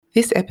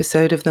This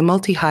episode of the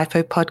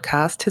Multi-Hypho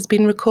podcast has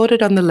been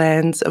recorded on the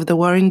lands of the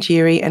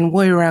Wurundjeri and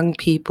Woiwurrung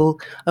people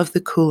of the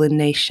Kulin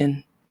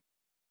Nation.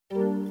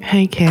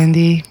 Hey,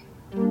 Candy.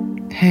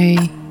 Hey.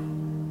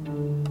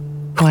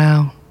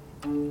 Wow.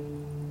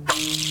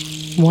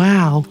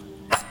 Wow.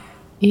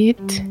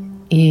 It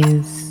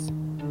is...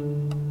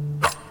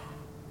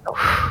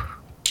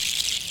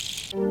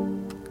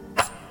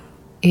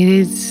 It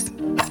is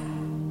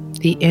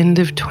the end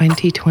of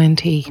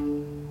 2020.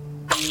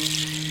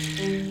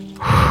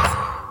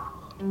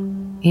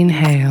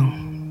 Inhale.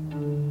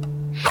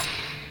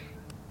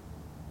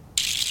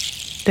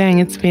 Dang,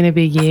 it's been a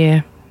big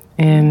year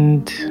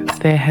and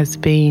there has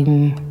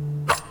been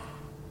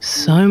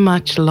so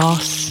much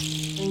loss,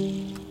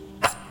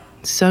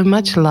 so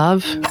much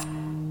love,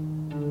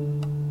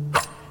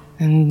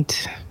 and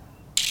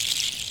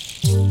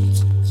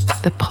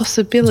the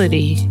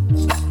possibility,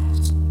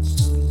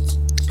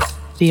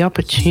 the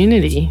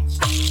opportunity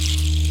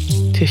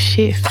to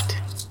shift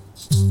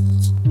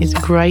is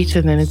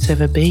greater than it's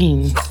ever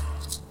been.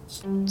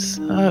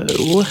 So,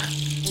 what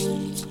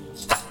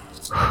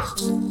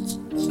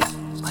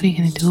are you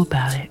going to do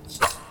about it?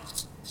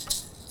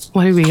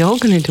 What are we all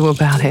going to do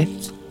about it?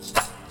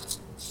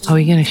 Are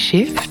we going to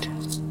shift?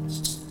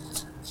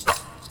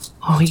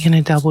 Or are we going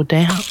to double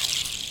down?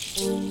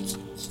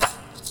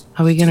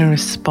 Are we going to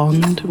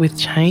respond with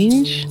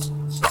change?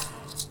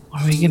 Or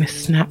are we going to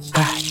snap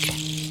back?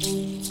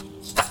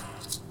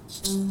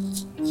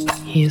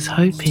 Here's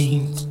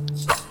hoping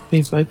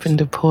we've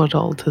opened a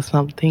portal to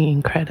something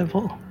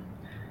incredible.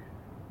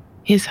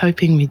 Here's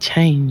hoping we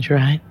change,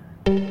 right?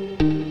 I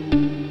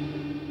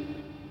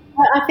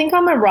think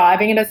I'm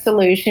arriving at a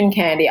solution,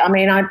 Candy. I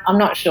mean, I'm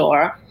not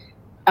sure.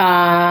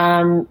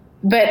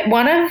 But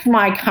one of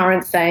my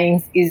current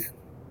sayings is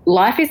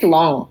life is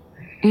long.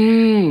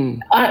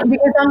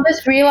 Because I'm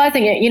just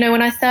realising it. You know,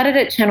 when I started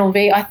at Channel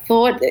V, I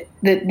thought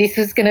that this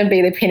was going to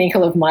be the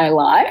pinnacle of my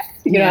life.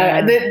 You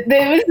know,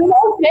 there was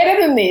no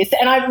better than this.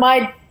 And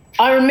I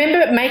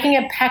remember making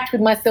a pact with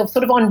myself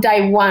sort of on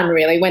day one,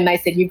 really, when they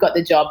said, you've got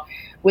the job,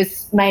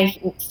 was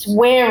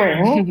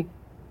swearing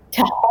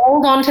to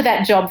hold on to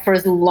that job for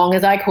as long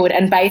as I could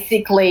and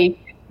basically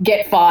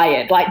get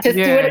fired. Like, just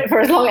do it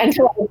for as long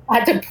until I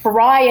had to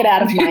pry it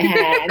out of my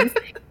hands.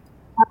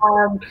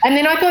 And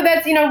then I thought,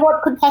 that's, you know,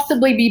 what could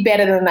possibly be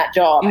better than that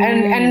job?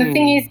 And the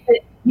thing is that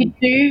you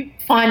do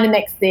find the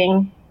next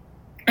thing,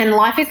 and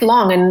life is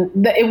long, and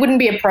it wouldn't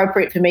be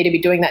appropriate for me to be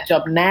doing that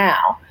job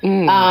now.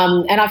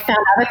 And I've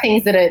found other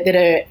things that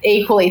are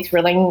equally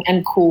thrilling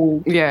and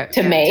cool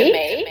to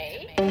me.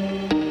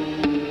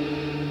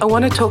 I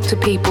want to talk to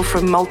people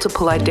from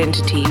multiple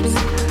identities,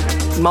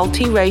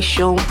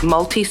 multiracial,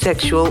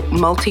 multisexual,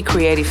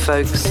 multi-creative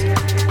folks.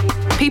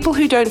 People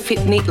who don't fit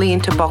neatly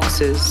into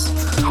boxes,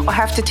 or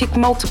have to tick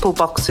multiple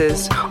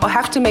boxes, or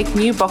have to make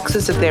new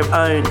boxes of their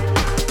own.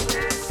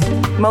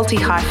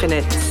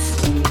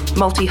 Multi-hyphenates,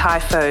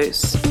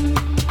 multi-hyphos.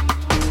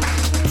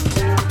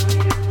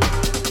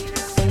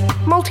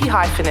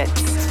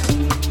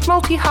 Multi-hyphenates,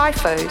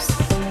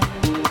 multi-hyphos.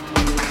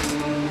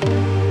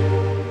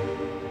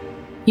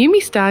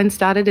 Yumi Stein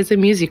started as a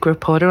music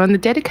reporter on the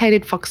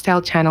dedicated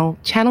Foxtel channel,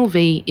 Channel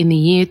V, in the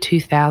year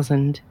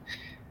 2000.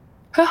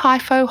 Her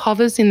hypho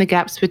hovers in the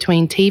gaps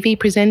between TV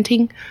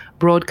presenting,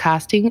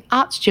 broadcasting,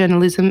 arts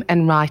journalism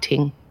and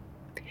writing.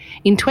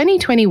 In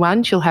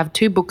 2021, she'll have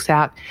 2 books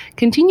out,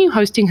 continue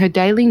hosting her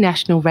daily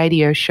national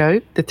radio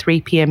show, The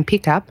 3pm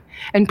Pickup,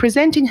 and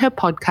presenting her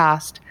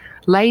podcast,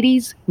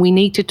 Ladies, We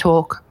Need to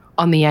Talk,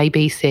 on the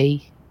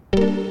ABC.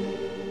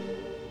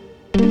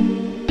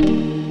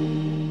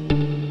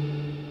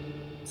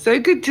 So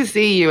good to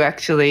see you,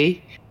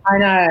 actually. I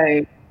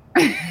know.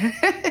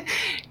 I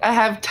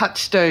have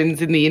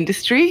touchstones in the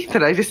industry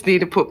that I just need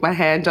to put my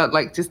hand on,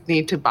 like just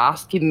need to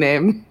bask in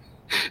them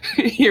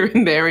here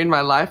and there in my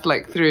life,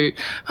 like through,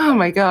 oh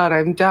my God,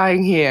 I'm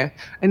dying here.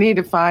 I need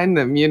to find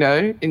them, you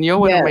know, and you're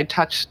one of my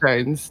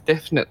touchstones,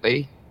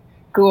 definitely.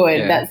 Good.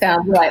 Yeah. That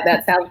sounds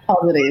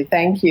positive.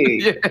 Thank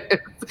you.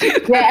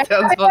 Yes.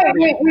 Sounds positive.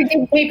 We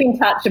did keep in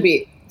touch a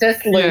bit,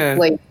 just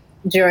loosely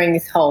during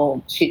this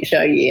whole shit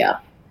show year.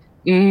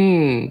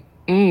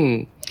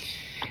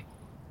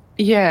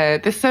 Yeah,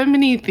 there's so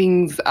many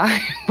things I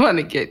want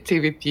to get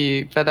to with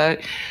you, but I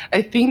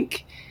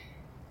think,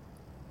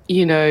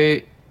 you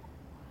know,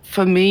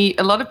 for me,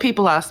 a lot of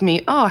people ask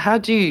me, oh, how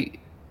do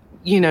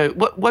you know,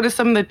 what are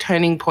some of the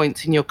turning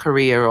points in your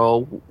career,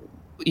 or,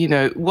 you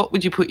know, what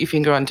would you put your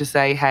finger on to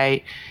say,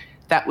 hey,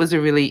 that was a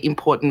really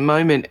important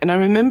moment? And I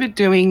remember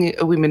doing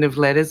a Women of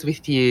Letters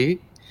with you.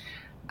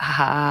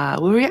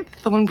 Were we at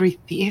Thornbury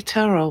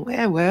Theatre, or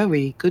where were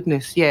we?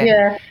 Goodness,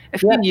 a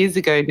few years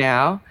ago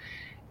now.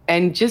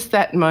 And just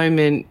that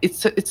moment,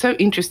 it's so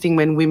interesting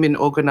when women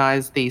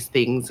organise these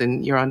things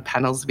and you're on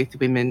panels with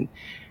women.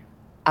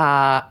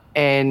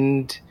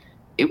 And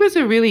it was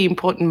a really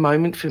important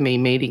moment for me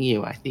meeting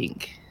you, I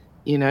think,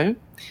 you know,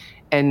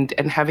 and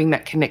having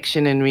that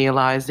connection and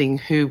realising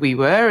who we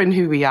were and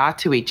who we are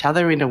to each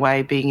other in a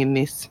way, being in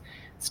this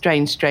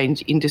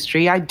strange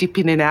industry. I dip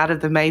in and out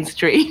of the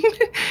mainstream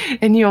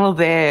and you're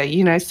there,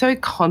 you know, so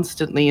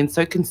constantly and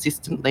so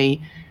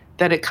consistently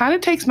that it kind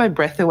of takes my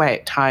breath away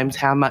at times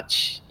how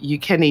much you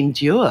can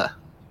endure,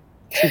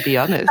 to be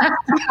honest.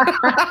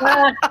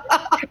 I'm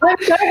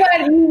so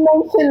glad you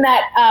mentioned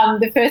that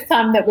the first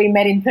time that we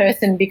met in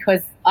person,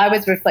 because I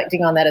was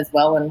reflecting on that as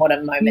well and what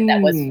a moment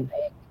that was for me.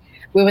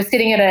 We were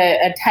sitting at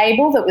a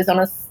table that was on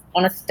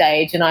a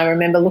stage, and I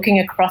remember looking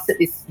across at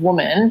this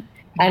woman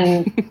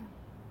and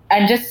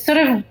just sort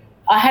of,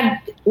 I had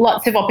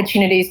lots of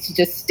opportunities to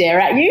just stare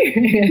at you,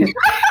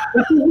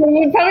 which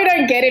you probably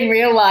don't get in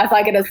real life,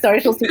 like in a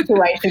social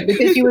situation,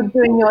 because you were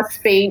doing your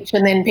speech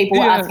and then people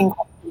were asking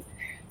questions.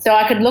 So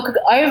I could look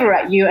over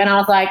at you and I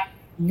was like,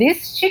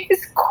 this chick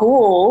is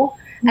cool.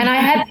 And I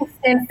had the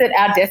sense that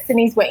our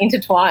destinies were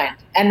intertwined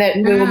and that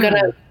we were going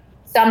to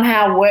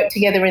somehow work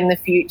together in the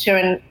future.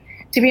 And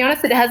to be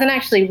honest, it hasn't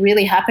actually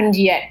really happened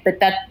yet, but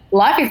that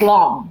life is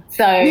long.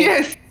 So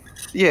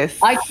yes,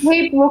 I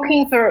keep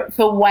looking for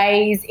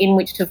ways in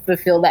which to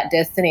fulfill that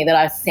destiny that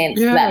I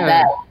sensed that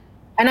day.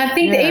 And I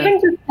think that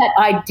even just that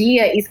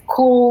idea is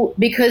cool,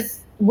 because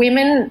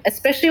women,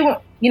 especially,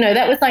 you know,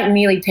 that was like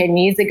nearly 10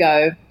 years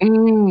ago.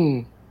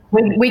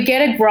 We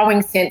get a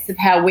growing sense of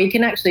how we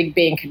can actually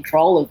be in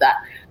control of that.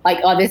 Like,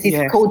 oh, there's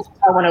this cool thing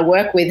I want to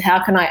work with.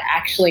 How can I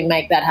actually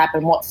make that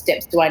happen? What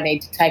steps do I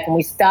need to take? And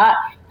we start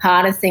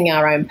harnessing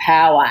our own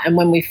power. And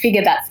when we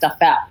figure that stuff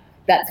out,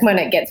 that's when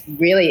it gets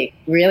really,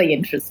 really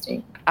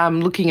interesting.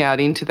 Looking out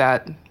into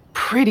that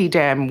pretty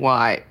damn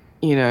white,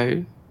 you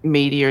know,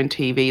 media and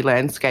TV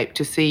landscape,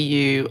 to see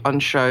you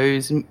on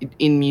shows,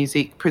 in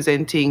music,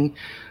 presenting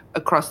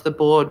across the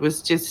board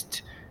was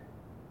just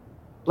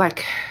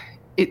like,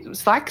 it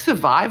was like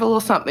survival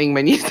or something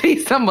when you see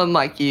someone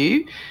like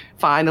you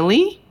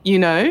finally, you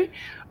know,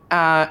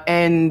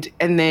 and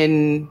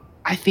then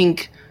I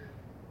think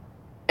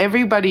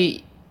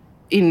everybody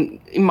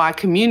in my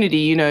community,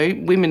 you know,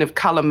 women of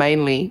colour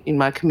mainly in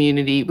my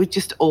community, we're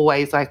just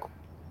always like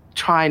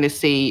trying to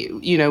see,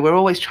 you know, we're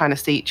always trying to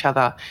see each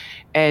other,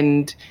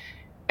 and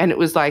it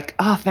was like,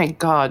 oh, thank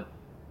God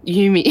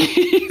Yumi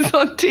is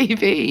on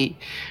TV,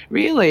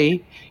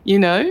 really, you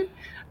know.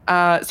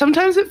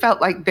 Sometimes it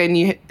felt like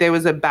then there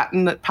was a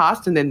baton that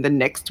passed, and then the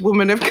next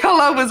woman of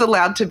colour was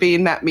allowed to be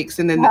in that mix,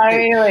 and then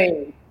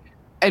really.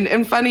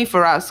 And funny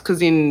for us,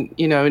 because in,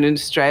 you know, in an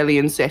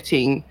Australian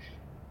setting,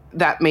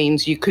 that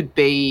means you could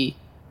be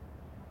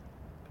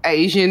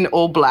Asian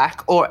or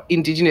Black or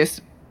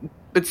Indigenous,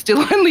 but still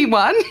only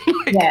one.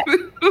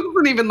 It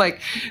wasn't even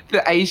like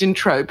the Asian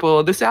trope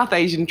or the South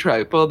Asian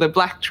trope or the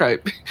Black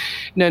trope.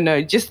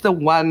 No, just the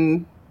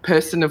one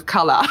person of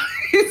colour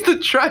is the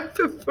trope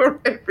for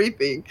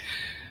everything.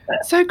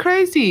 So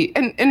crazy.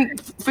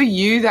 And for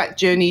you, that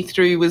journey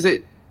through, was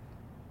it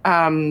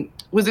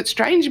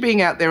strange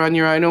being out there on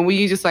your own, or were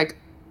you just like,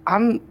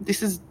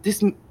 this is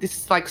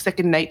like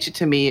second nature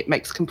to me, it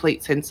makes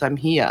complete sense, I'm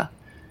here,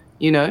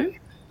 you know?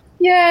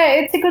 Yeah,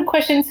 it's a good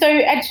question. So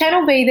at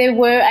Channel V, there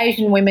were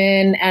Asian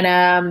women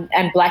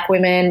and Black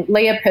women.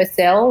 Leah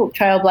Purcell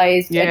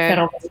trailblazed at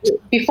Channel V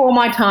before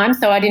my time,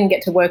 so I didn't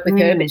get to work with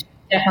her, but she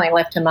definitely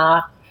left a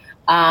mark.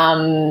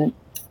 A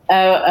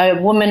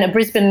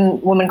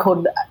Brisbane woman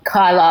called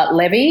Kyla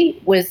Levy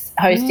was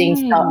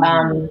hosting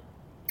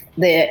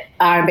the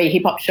R&B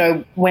hip hop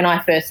show when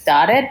I first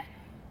started,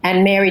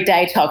 and Mary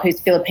Daytok,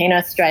 who's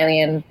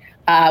Filipino-Australian,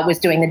 was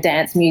doing the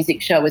dance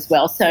music show as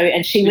well. So,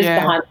 and she was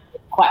behind,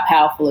 quite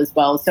powerful as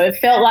well. So it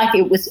felt like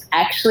it was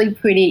actually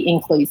pretty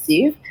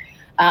inclusive.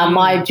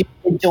 I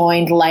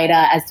joined later,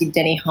 as did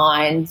Denny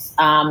Hines.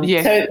 So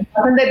it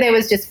wasn't that there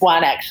was just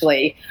one,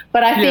 actually.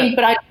 But I think,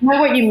 but I know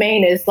what you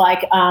mean is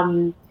like,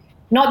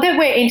 not that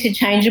we're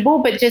interchangeable,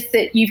 but just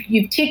that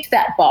you've ticked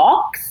that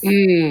box. So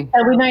we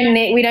don't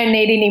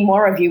need any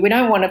more of you. We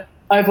don't want to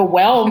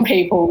overwhelm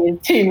people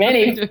with too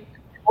many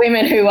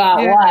women who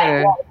are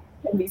white.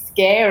 It can be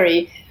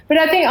scary. But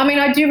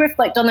I do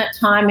reflect on that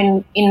time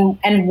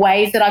in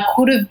ways that I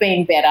could have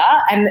been better,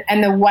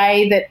 and the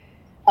way that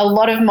a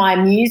lot of my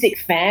music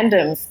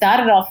fandom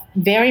started off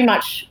very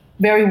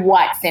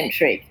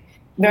white-centric,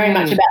 very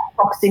much about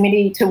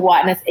proximity to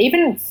whiteness,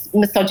 even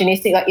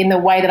misogynistic, like in the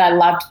way that I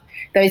loved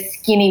those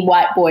skinny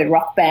white boy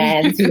rock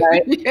bands, you know,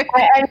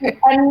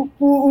 and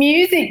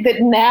music that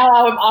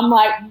now I'm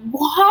like,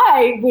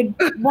 why do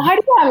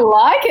I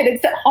like it?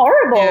 It's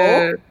horrible.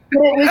 Yeah.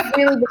 But it was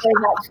really very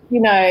much,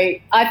 you know,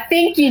 I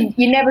think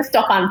you never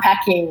stop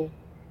unpacking,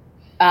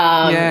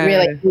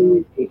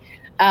 really.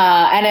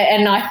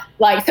 And I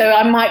like, so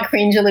I might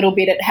cringe a little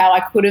bit at how I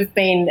could have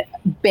been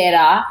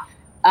better.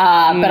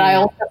 But I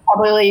also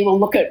probably will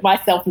look at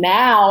myself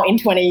now in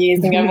 20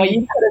 years and go, well,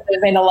 you could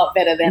have been a lot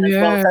better then as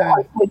well. So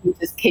hopefully you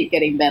just keep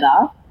getting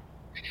better.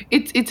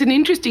 It's an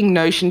interesting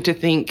notion to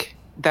think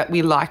that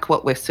we like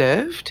what we're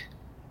served.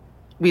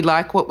 We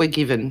like what we're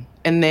given.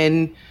 And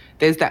then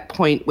there's that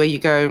point where you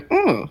go,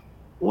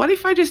 what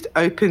if I just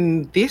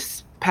open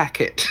this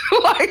packet?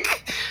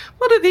 Like,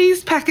 what are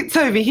these packets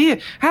over here?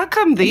 How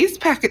come these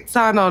packets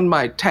aren't on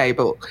my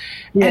table?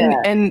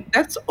 And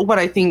that's what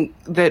I think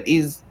that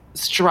is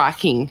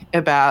striking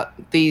about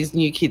these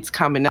new kids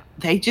coming up.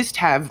 They just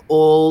have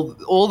all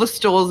the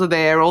stores are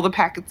there, all the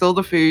packets, all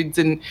the foods,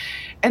 and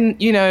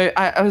you know,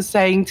 I was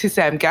saying to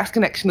Sam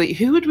Gaskin, actually,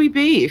 who would we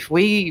be if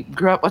we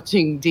grew up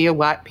watching Dear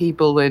White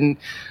People and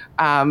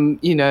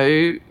you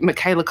know,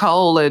 Michaela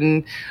Cole,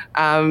 and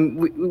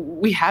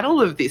we had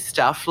all of this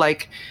stuff,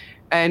 like,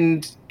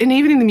 and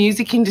even in the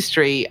music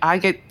industry, I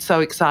get so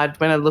excited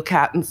when I look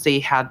out and see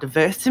how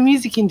diverse the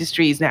music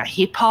industry is now.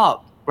 Hip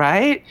hop,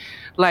 right?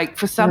 Like,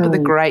 for some of the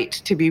great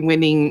to be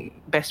winning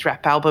Best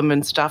Rap Album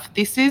and stuff,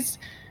 this is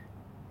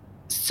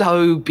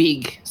so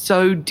big,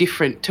 so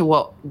different to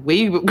what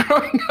we were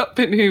growing up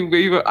and who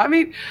we were. I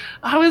mean,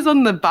 I was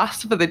on the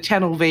bus for the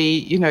Channel V,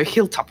 you know,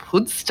 Hilltop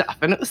Hood stuff,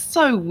 and it was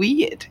so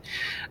weird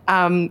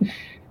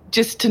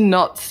just to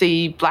not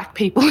see black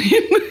people in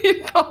the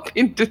hip-hop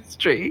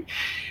industry.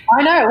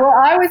 I know. Well,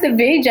 I was a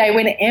VJ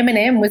when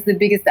Eminem was the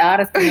biggest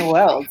artist in the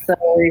world, so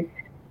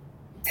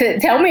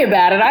tell me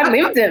about it. I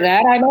lived it,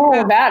 man. I know all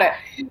about it.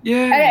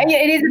 Yeah. And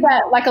it is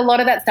about, like, a lot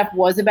of that stuff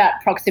was about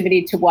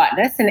proximity to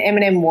whiteness, and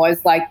Eminem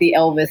was like the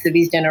Elvis of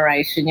his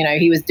generation. You know,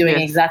 he was doing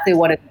exactly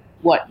what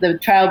the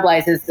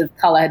trailblazers of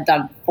colour had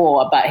done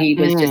before, but he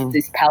was just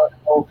this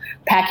palatable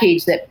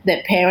package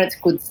that parents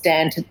could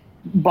stand to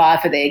buy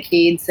for their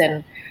kids.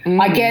 And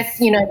I guess,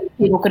 you know,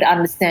 people could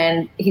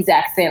understand his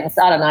accents.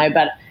 I don't know,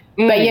 but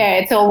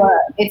yeah,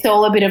 it's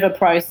all a bit of a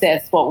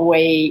process what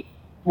we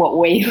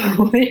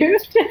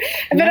lived.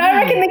 But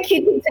I reckon the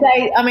kids of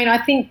today, I mean, I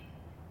think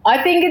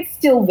it's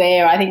still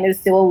there. I think there's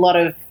still a lot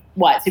of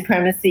white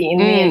supremacy in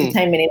the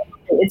entertainment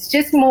industry. It's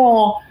just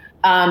more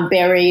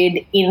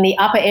buried in the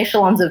upper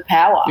echelons of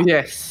power.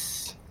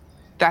 Yes,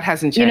 that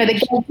hasn't changed. You know, the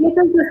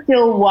gatekeepers are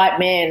still white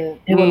men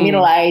who are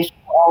middle-aged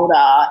or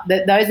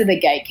older. Those are the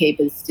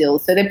gatekeepers still.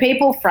 So the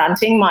people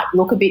fronting might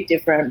look a bit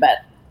different, but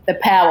the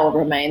power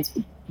remains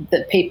with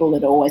the people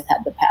that always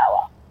had the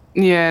power.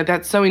 Yeah,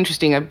 that's so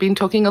interesting. I've been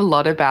talking a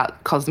lot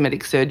about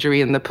cosmetic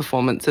surgery and the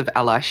performance of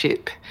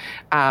allyship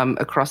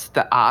across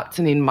the arts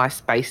and in my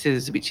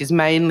spaces, which is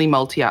mainly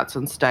multi-arts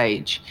on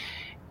stage.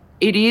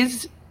 It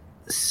is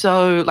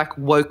so, like,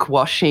 woke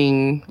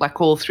washing, like,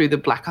 all through the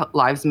Black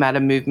Lives Matter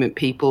movement,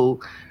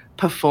 people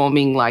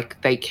performing like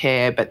they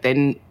care, but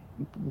then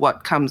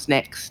what comes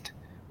next?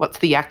 What's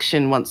the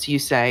action once you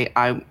say,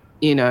 I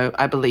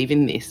believe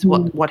in this?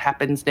 What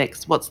happens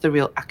next? What's the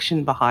real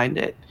action behind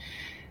it?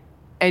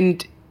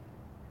 And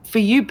for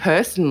you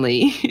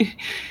personally,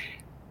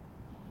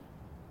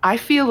 I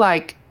feel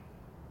like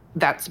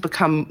that's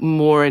become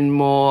more and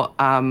more,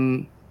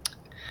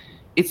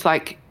 it's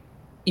like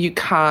you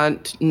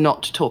can't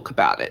not talk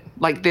about it.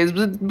 Like, there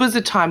was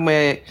a time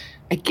where,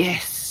 I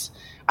guess,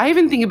 I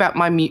even think about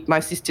my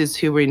sisters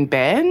who were in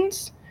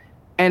bands,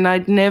 and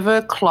I'd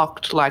never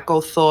clocked, like,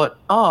 or thought,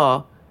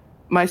 oh,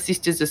 my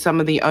sisters are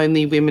some of the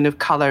only women of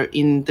colour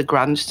in the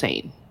grunge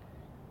scene.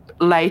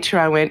 Later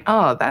I went,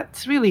 oh,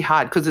 that's really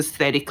hard, because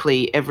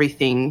aesthetically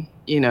everything,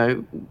 you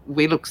know,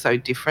 we look so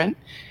different.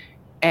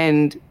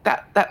 And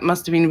that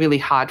must have been really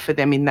hard for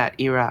them in that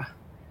era.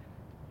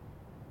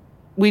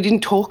 We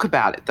didn't talk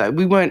about it, though.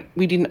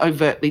 We didn't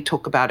overtly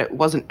talk about it. It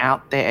wasn't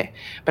out there.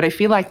 But I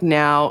feel like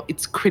now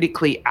it's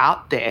critically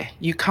out there.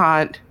 You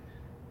can't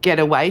get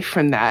away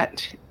from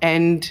that.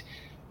 And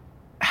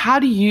how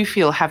do you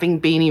feel, having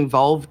been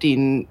involved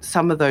in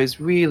some of those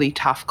really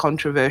tough,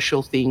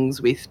 controversial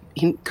things with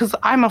him? Because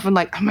I'm often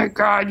like, oh my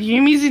God,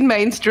 Yumi's in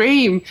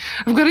mainstream.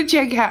 I've got to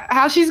check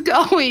how she's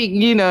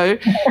going, you know.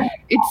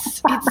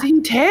 It's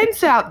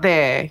intense out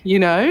there, you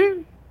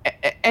know.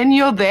 And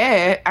you're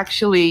there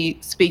actually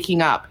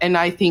speaking up. And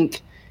I think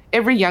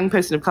every young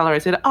person of colour, I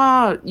said,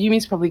 oh,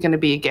 Yumi's probably going to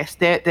be a guest.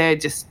 They're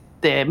just,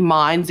 their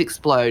minds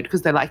explode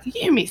because they're like,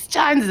 Yumi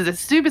shines as a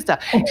superstar.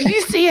 Did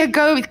you see her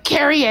go with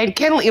Kerry Ann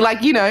Kennelly?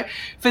 Like, you know,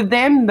 for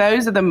them,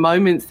 those are the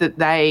moments that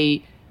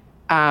they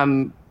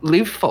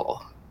live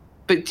for.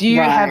 But do you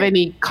have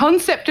any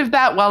concept of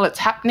that while it's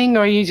happening,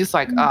 or are you just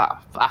like, oh,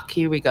 fuck,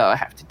 here we go, I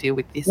have to deal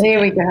with this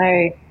There again?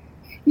 we go.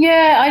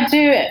 Yeah, I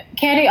do.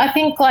 Candy, I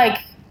think, like,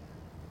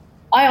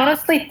 I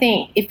honestly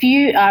think if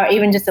you are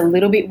even just a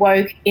little bit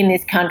woke in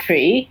this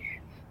country,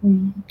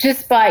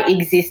 just by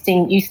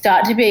existing, you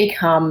start to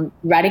become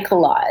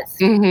radicalised.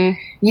 Mm-hmm.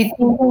 Your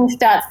thinking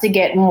starts to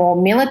get more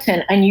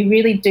militant, and you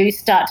really do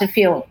start to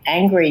feel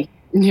angry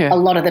a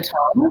lot of the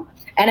time.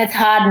 And it's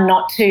hard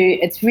not to.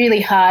 It's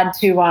really hard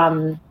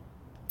to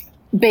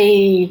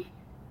be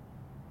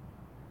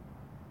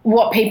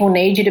what people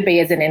need you to be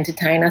as an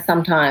entertainer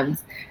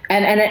sometimes.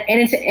 And an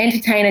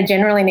entertainer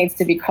generally needs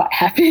to be quite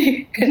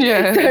happy.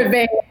 Yeah. So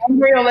being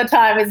angry all the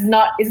time is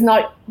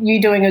not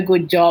you doing a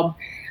good job.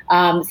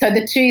 So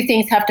the two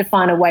things have to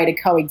find a way to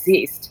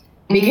coexist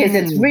because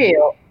it's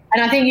real.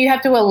 And I think you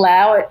have to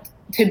allow it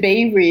to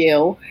be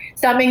real.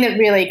 Something that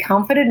really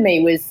comforted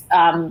me was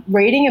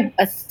reading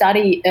a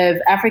study of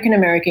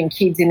African-American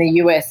kids in the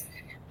US,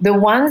 the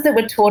ones that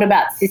were taught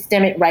about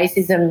systemic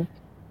racism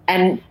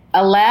and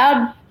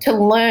allowed to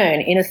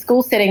learn in a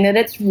school setting that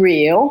it's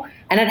real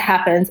and it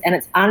happens and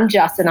it's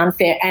unjust and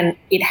unfair and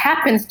it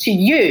happens to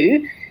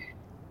you.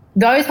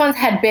 those ones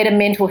had better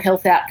mental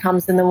health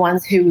outcomes than the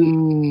ones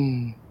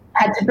who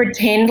had to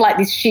pretend like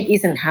this shit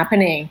isn't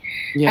happening.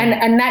 Yeah.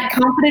 And that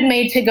comforted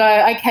me to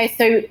go, okay,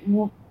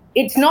 so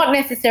it's not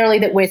necessarily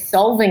that we're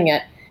solving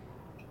it,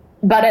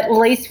 but at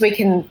least we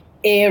can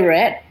air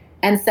it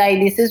and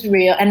say this is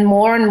real. And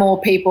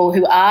more people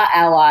who are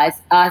allies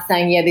are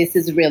saying, yeah, this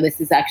is real, this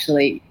is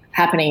actually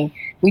happening.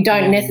 We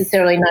don't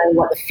necessarily know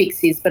what the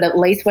fix is, but at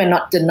least we're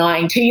not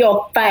denying to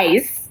your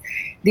face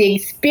the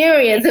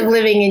experience of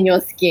living in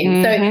your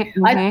skin. So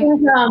I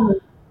think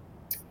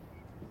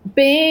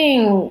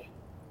being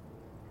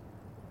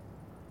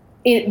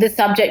the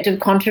subject of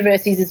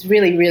controversies is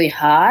really, really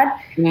hard.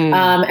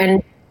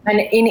 And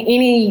in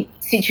any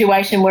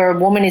situation where a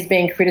woman is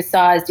being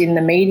criticised in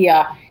the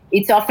media,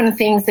 it's often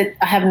things that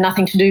have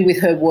nothing to do with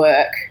her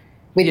work,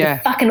 with the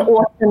fucking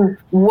awesome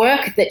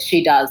work that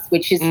she does,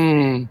 which is,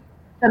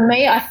 for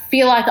me, I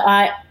feel like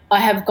I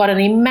have got an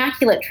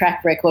immaculate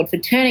track record for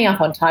turning up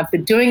on time, for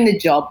doing the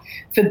job,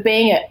 for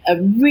being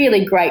a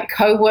really great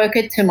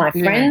co-worker to my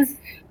friends,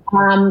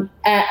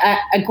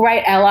 a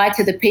great ally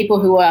to the people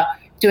who are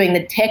doing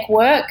the tech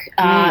work,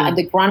 and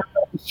the grunt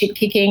shit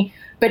kicking.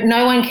 But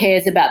no one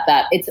cares about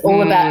that. It's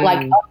all about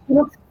like, oh, she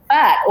looks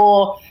fat,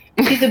 or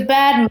she's a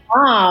bad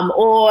mom,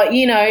 or,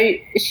 you know,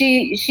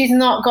 she's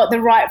not got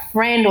the right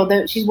friend,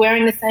 or she's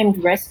wearing the same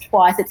dress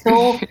twice. It's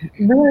all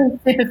really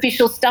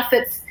superficial stuff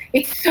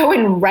it's so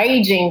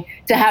enraging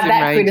to have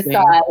that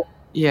criticised.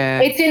 Yeah.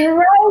 It's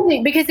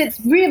enraging because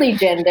it's really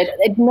gendered.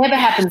 It never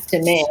happens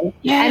to men.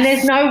 Yes. And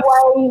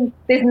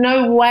there's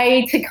no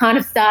way to kind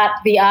of start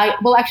the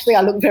well, actually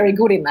I look very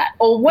good in that.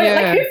 Or what,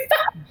 like, who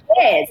fucking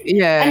cares?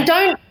 Yeah.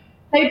 And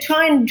they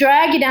try and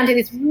drag you down to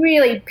this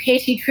really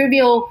petty,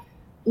 trivial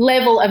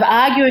level of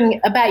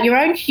arguing about your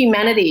own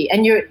humanity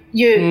and your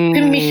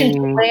permission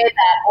to wear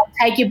that or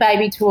take your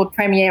baby to a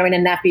premiere in a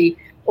nappy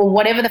or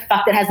whatever the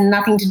fuck that has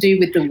nothing to do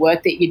with the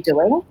work that you're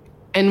doing.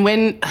 And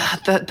when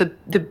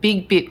the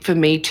big bit for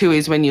me too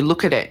is when you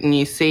look at it and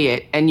you see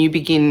it and you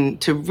begin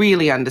to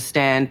really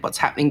understand what's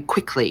happening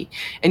quickly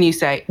and you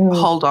say,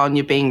 hold on,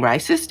 you're being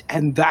racist.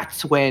 And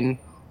that's when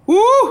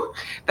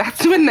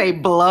they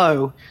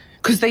blow,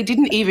 because they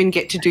didn't even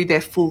get to do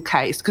their full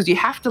case, because you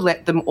have to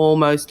let them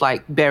almost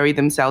like bury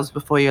themselves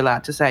before you're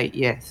allowed to say,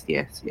 yes.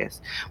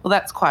 Well,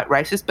 that's quite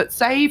racist. But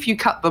say if you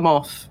cut them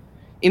off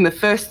in the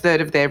first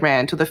third of their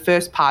rant or the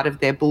first part of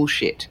their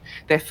bullshit,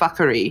 their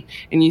fuckery,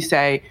 and you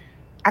say,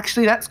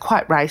 actually, that's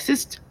quite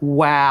racist.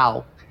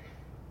 Wow.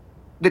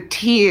 The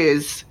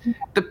tears,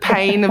 the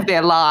pain of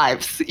their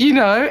lives, you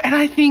know? And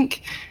I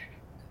think,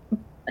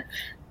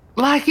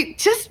 like, it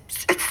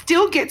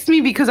still gets me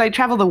because I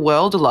travel the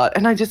world a lot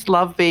and I just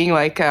love being,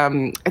 like,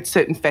 at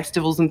certain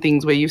festivals and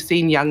things where you've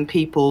seen young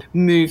people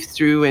move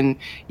through and,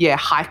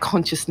 high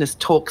consciousness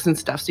talks and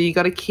stuff. So you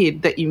got a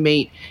kid that you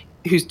meet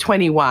who's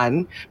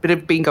 21 but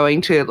have been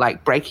going to,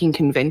 like, breaking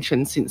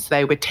conventions since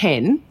they were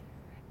 10,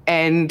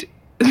 and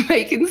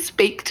they can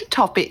speak to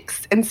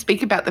topics and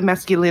speak about the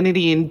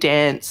masculinity in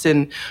dance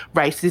and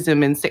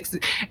racism and sex.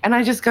 And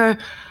I just go,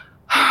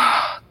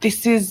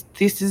 this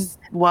is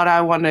what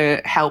I want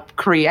to help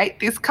create,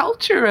 this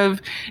culture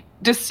of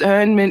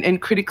discernment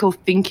and critical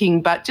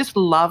thinking, but just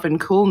love and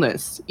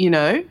coolness, you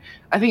know?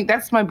 I think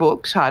that's my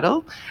book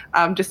title,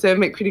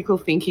 Discernment, Critical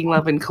Thinking,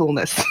 Love and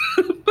Coolness.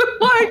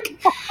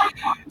 Like,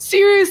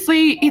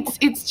 seriously,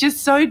 it's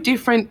just so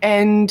different.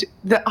 And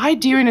the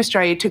idea in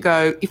Australia to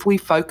go, if we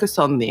focus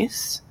on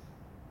this,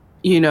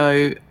 you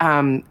know,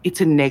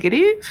 it's a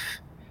negative,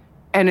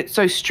 and it's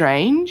so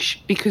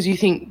strange because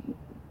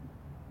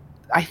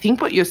I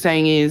think what you're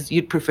saying is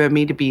you'd prefer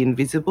me to be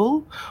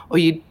invisible, or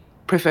you'd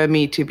prefer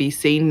me to be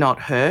seen, not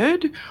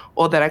heard,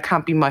 or that I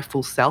can't be my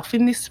full self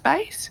in this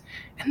space.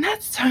 And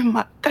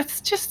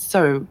that's just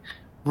so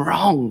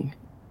wrong.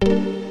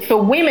 For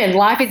women,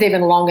 life is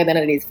even longer than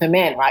it is for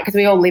men, right? Because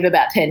we all live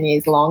about 10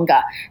 years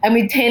longer, and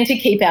we tend to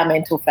keep our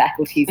mental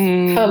faculties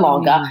for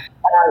longer.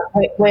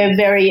 We're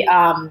very,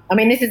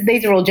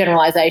 these are all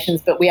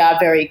generalizations, but we are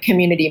very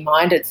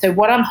community-minded. So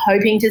what I'm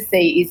hoping to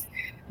see is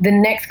the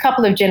next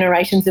couple of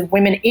generations of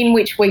women in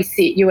which we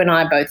sit, you and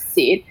I both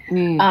sit,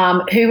 who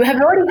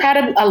have already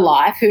had a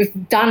life,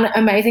 who've done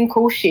amazing,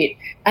 cool shit,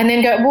 and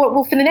then go,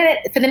 well, for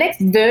the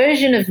next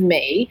version of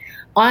me,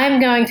 I'm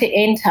going to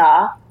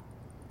enter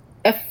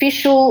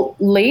official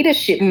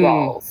leadership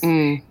roles,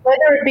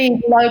 whether it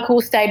be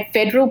local, state,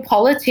 federal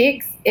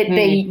politics, it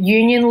be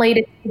union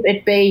leadership,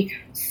 it be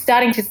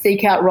starting to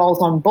seek out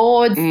roles on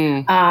boards,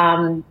 in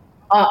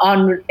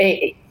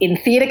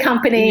theatre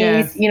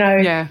companies,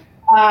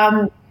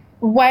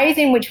 ways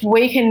in which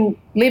we can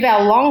live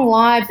our long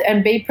lives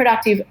and be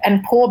productive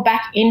and pour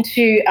back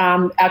into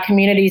our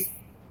communities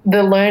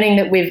the learning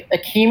that we've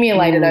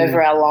accumulated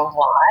over our long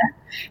life,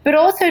 but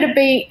also to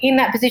be in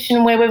that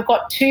position where we've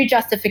got two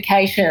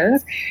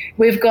justifications.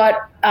 We've got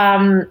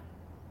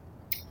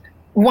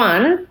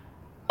one,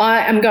 I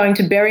am going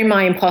to bury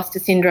my imposter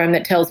syndrome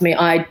that tells me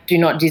I do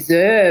not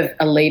deserve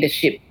a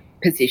leadership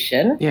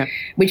position,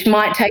 which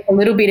might take a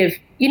little bit of,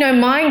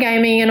 mind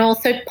gaming and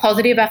also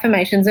positive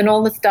affirmations and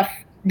all the stuff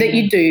that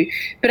you do.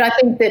 But I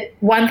think that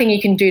one thing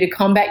you can do to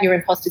combat your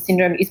imposter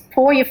syndrome is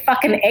pour your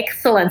fucking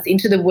excellence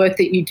into the work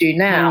that you do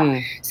now,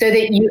 so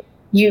that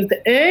you've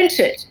earned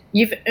it.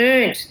 You've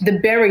earned the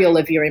burial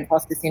of your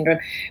imposter syndrome.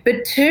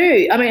 But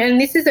two, I mean, and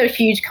this is a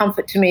huge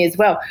comfort to me as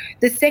well,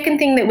 the second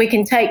thing that we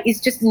can take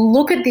is just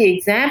look at the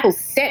examples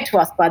set to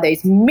us by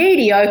these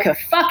mediocre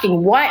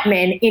fucking white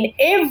men in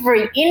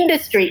every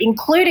industry,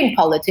 including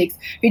politics,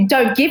 who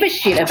don't give a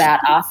shit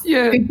about us,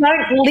 who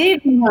don't live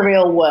in the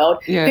real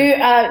world, who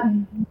are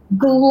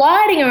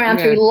gliding around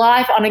through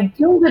life on a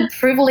gilded,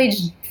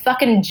 privileged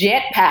fucking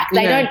jetpack.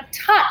 They don't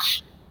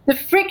touch the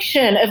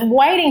friction of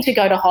waiting to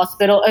go to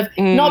hospital, of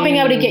not being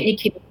able to get your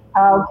kids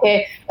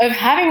childcare, of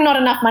having not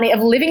enough money, of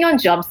living on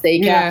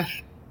JobSeeker. Yeah.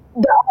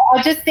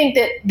 I just think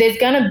that there's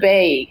going to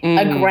be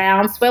a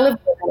groundswell of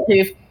people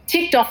who've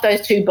ticked off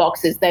those two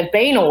boxes. They've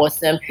been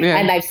awesome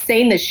and they've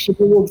seen the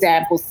shitty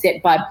examples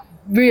set by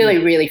really,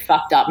 really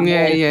fucked up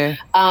men.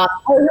 I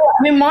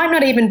mean, might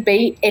not even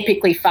be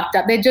epically fucked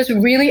up. They're just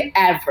really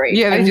average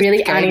and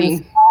really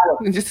uninspiring.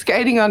 They're just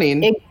skating on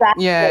in.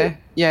 Exactly.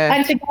 Yeah.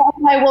 And to go,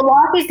 okay, well,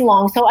 life is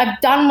long, so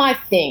I've done my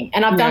thing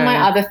and I've done my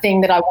other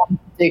thing that I wanted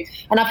to do.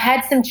 And I've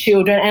had some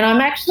children and I'm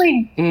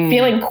actually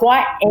feeling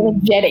quite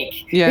energetic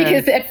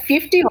because at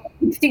 50 or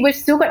 60, we've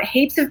still got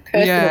heaps of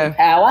personal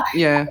power,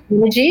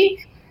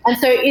 energy. And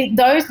so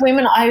those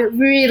women, I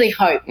really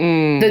hope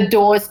the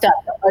doors start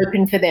to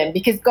open for them,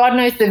 because God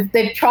knows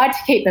they've tried to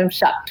keep them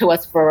shut to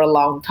us for a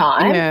long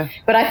time. Yeah.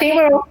 But I think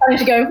we're all starting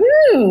to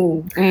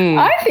go,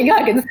 I think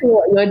I can see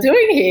what you're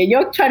doing here.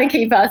 You're trying to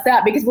keep us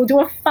out because we'll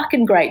do a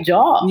fucking great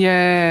job.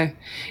 Yeah.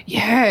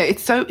 Yeah,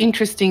 it's so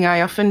interesting.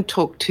 I often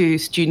talk to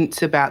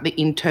students about the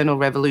internal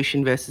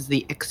revolution versus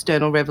the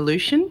external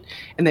revolution,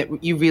 and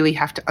that you really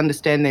have to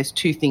understand there's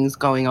two things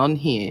going on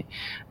here.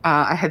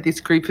 I had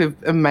this group of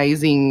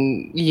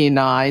amazing Year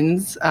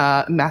 9s,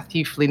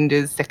 Matthew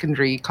Flinders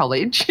Secondary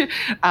College,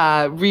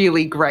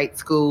 really great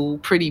school,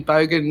 pretty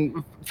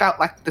bogan, felt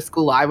like the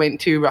school I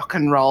went to, rock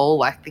and roll,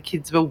 like the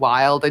kids were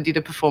wild. I did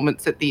a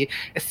performance at the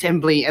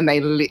assembly and they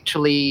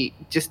literally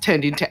just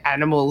turned into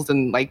animals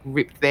and like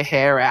ripped their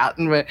hair out.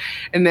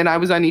 And then I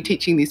was only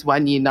teaching this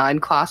one Year 9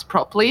 class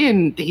properly,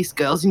 and these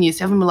girls in Year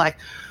 7 were like,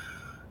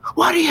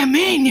 "What do you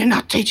mean you're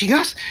not teaching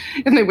us?"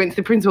 And they went to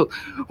the principal,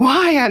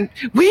 "Why aren't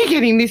we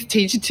getting this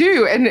teacher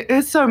too?" And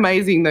it's so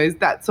amazing,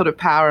 that sort of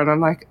power. And I'm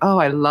like, oh,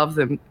 I love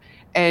them.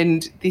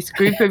 And this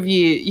group of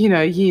Year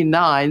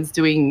 9s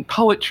doing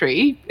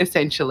poetry,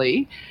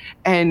 essentially,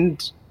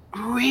 and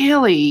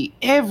really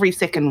every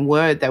second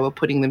word they were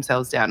putting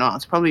themselves down. Oh,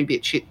 it's probably a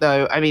bit shit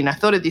though. I mean, I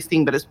thought of this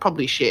thing, but it's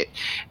probably shit.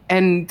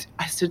 And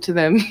I said to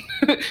them,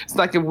 it's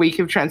like a week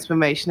of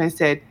transformation. I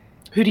said,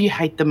 "Who do you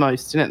hate the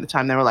most?" And at the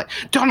time they were like,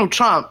 "Donald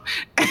Trump."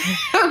 I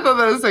thought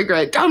that was so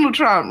great. Donald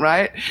Trump,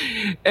 right?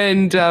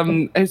 And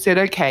I said,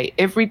 okay,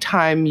 every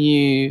time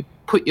you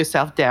put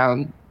yourself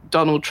down,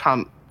 Donald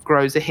Trump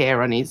grows a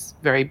hair on his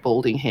very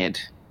balding head,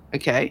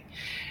 okay?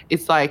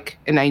 It's like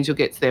an angel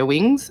gets their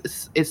wings.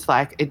 It's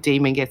like a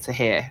demon gets a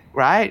hair,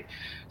 right?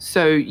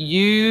 So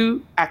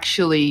you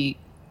actually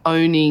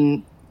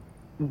owning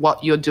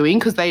what you're doing,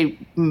 because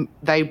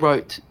they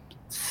wrote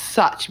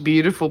such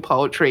beautiful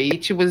poetry.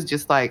 Each was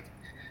just like,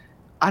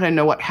 I don't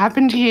know what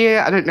happened here.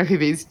 I don't know who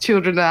these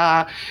children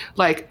are.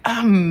 Like,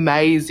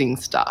 amazing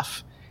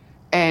stuff.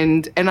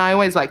 And I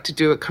always like to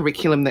do a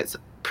curriculum that's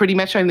pretty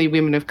much only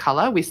women of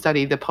colour. We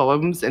study the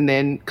poems, and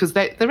then, because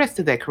the rest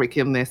of their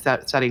curriculum, they're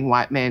studying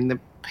white men, the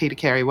Peter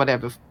Carey,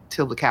 whatever,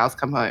 till the cows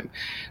come home.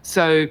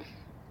 So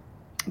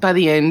by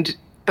the end,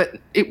 but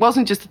it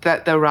wasn't just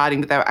that they were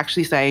writing, but they were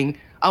actually saying,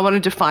 I want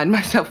to define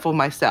myself for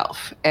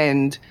myself.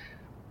 And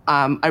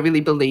I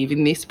really believe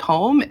in this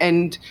poem.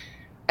 And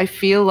I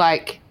feel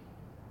like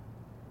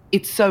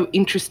it's so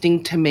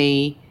interesting to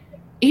me,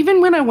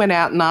 even when I went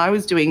out and I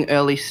was doing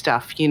early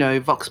stuff,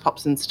 Vox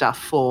Pops and stuff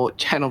for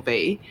Channel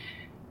V,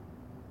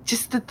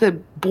 just that the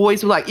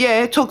boys were like,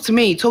 yeah, talk to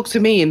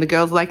me. And the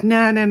girls were like, no.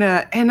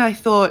 And I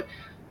thought,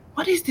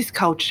 what is this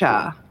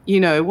culture?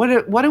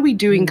 What are we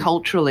doing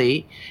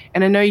culturally?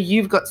 And I know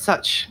you've got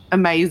such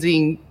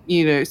amazing,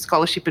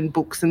 scholarship and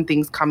books and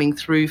things coming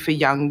through for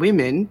young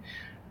women.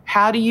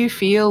 How do you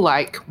feel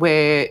like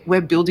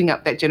we're building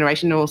up that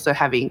generation, and also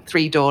having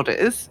 3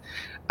 daughters?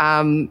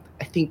 I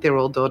think they're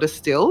all daughters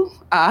still.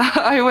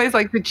 I always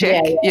like to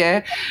check.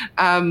 Yeah.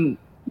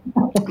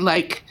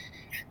 Like,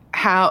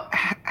 how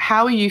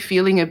are you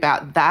feeling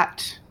about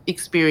that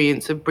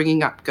experience of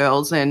bringing up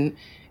girls and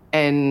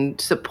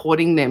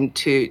supporting them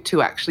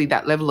to actually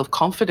that level of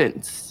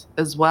confidence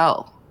as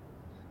well?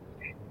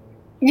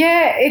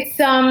 Yeah,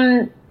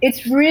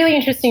 it's really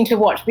interesting to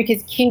watch,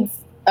 because kids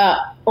are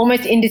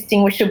almost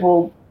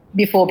indistinguishable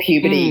before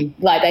puberty.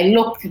 Like, they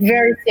look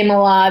very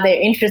similar, their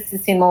interests are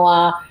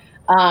similar.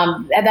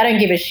 They don't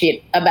give a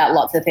shit about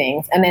lots of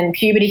things. And then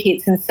puberty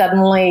hits and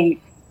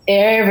suddenly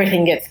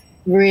everything gets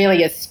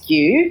really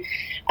askew.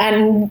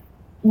 And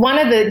one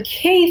of the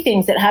key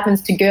things that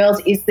happens to girls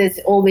is there's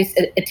all this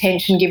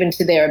attention given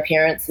to their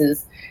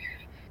appearances.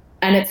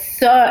 And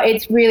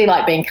it's really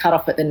like being cut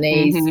off at the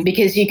knees,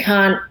 because you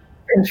can't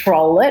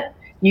control it.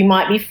 You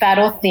might be fat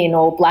or thin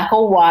or black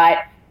or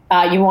white.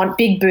 You want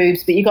big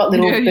boobs, but you got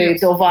little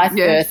boobs, or vice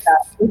versa.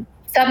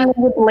 Suddenly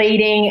you're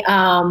bleeding,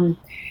 and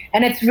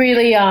it's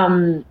really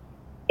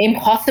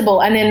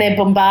impossible. And then they're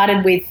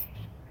bombarded with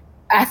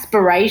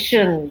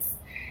aspirations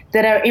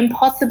that are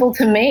impossible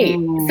to meet.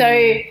 So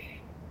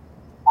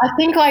I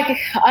think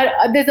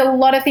there's a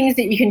lot of things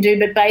that you can do,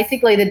 but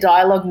basically the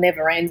dialogue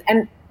never ends.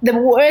 And the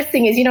worst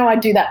thing is, I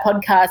do that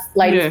podcast,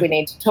 Ladies We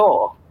Need to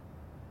Talk,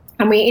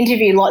 and we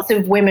interview lots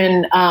of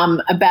women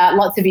about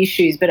lots of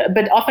issues, but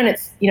often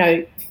it's,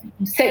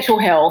 sexual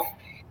health,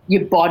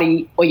 your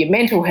body, or your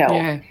mental health.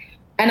 Yeah.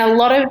 And a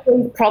lot of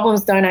these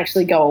problems don't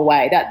actually go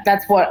away.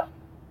 That's what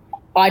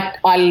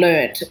I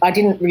learned. I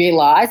didn't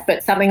realise,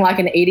 but something like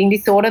an eating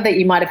disorder that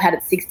you might have had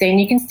at 16,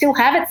 you can still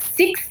have at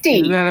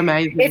 60. Isn't that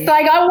amazing? It's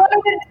like I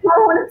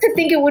wanted to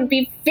think it would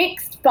be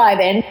fixed by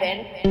then.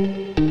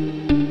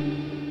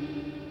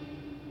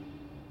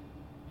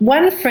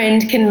 One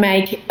friend can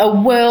make a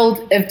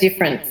world of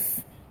difference.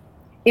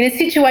 In a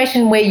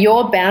situation where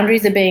your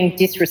boundaries are being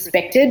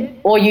disrespected,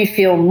 or you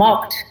feel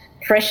mocked,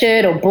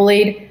 pressured or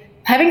bullied,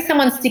 having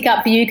someone stick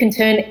up for you can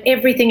turn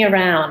everything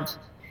around.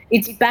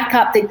 It's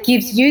backup that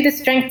gives you the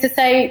strength to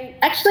say,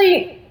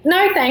 actually,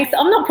 no thanks,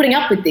 I'm not putting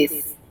up with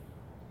this.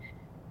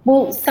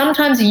 Well,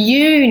 sometimes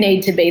you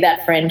need to be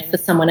that friend for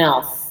someone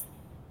else.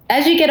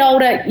 As you get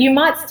older, you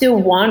might still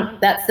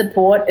want that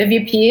support of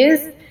your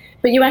peers,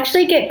 but you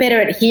actually get better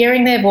at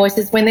hearing their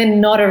voices when they're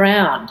not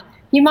around.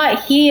 You might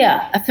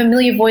hear a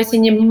familiar voice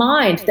in your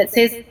mind that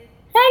says,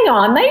 hang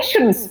on, they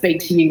shouldn't speak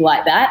to you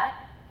like that.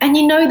 And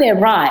you know they're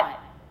right.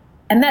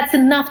 And that's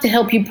enough to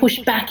help you push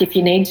back if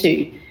you need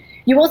to.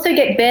 You also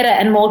get better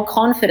and more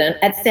confident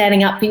at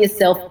standing up for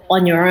yourself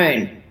on your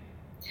own.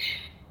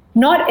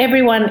 Not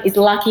everyone is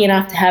lucky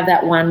enough to have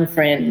that one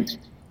friend.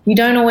 You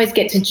don't always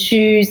get to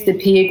choose the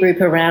peer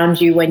group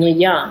around you when you're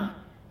young.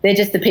 They're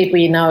just the people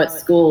you know at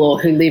school or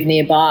who live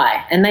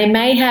nearby. And they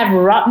may have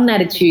rotten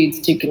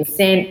attitudes to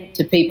consent,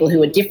 to people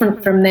who are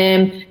different from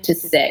them, to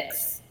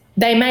sex.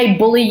 They may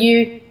bully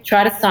you,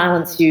 try to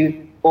silence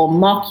you, or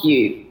mock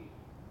you.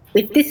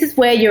 If this is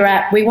where you're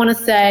at, we want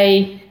to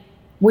say,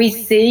 we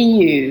see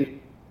you.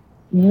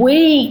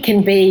 We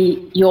can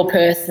be your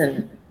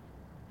person.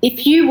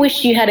 If you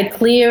wish you had a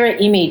clearer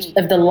image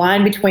of the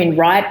line between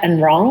right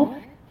and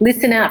wrong,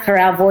 listen out for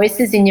our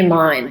voices in your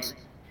mind.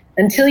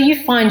 Until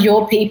you find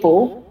your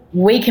people,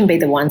 we can be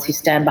the ones who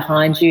stand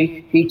behind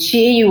you, who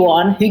cheer you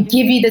on, who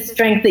give you the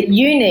strength that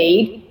you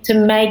need to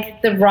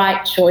make the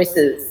right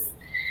choices.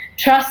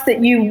 Trust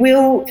that you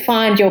will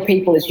find your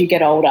people as you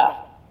get older.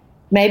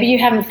 Maybe you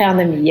haven't found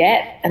them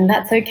yet, and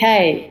that's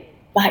okay,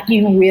 but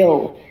you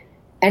will.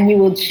 And you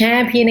will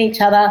champion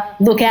each other,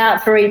 look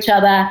out for each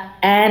other,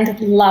 and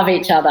love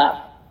each other.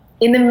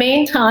 In the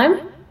meantime,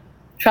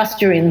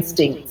 trust your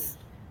instincts.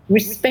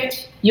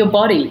 Respect your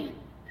body.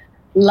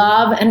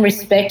 Love and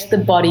respect the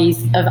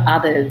bodies of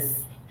others.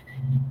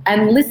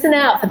 And listen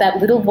out for that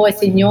little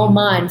voice in your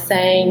mind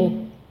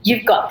saying,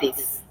 you've got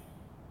this.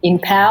 In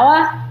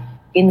power,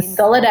 in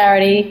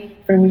solidarity,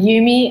 from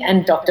Yumi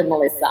and Dr.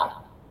 Melissa.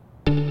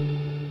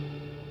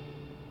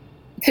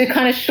 To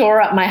kind of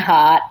shore up my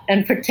heart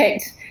and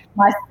protect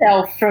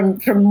myself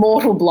from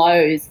mortal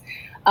blows,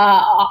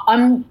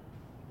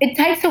 it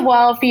takes a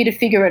while for you to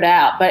figure it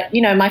out, but,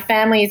 my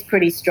family is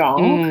pretty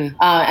strong.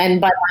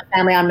 And by my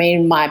family, I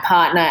mean my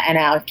partner and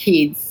our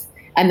kids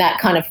and that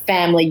kind of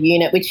family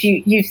unit, which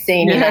you've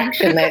seen in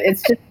action.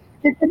 It's just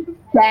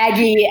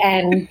saggy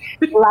and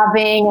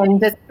loving and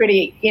just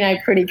pretty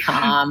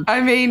calm.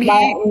 I mean,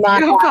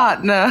 your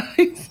partner,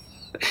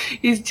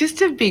 he's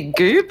just a big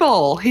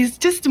gooball. He's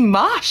just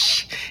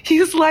mush.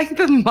 He's like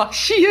the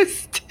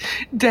mushiest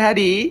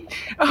daddy.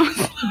 I was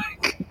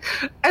like,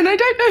 and I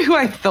don't know who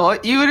I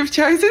thought you would have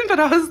chosen, but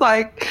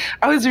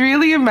I was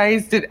really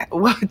amazed at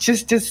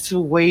just a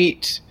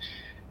sweet,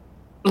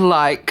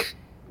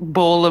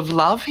 ball of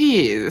love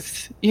he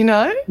is,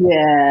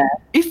 Yeah.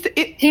 He's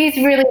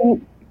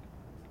really,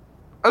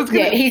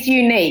 he's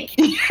unique.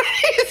 He's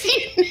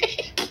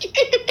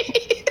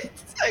unique.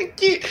 So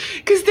cute.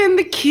 Because then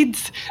the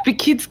kids,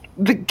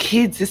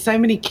 there's so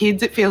many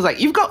kids, it feels like.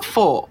 You've got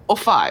 4 or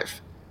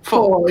 5.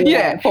 4.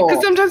 Yeah.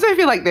 Because sometimes I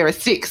feel like there are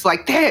 6.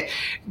 They're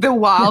the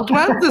wild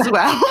ones as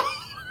well.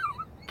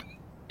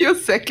 Your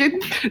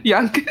second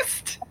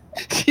youngest,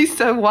 she's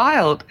so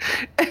wild.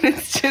 And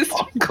it's just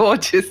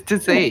gorgeous to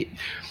see.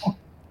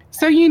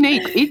 So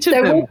unique, each of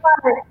them.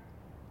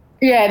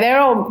 Yeah, they're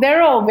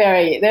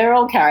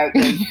all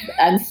characters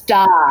and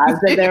stars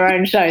of their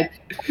own shows.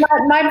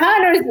 My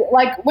partner is,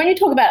 when you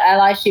talk about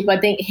allyship, I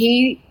think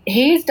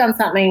he's done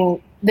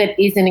something that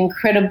is an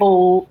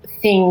incredible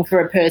thing for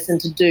a person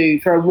to do,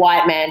 for a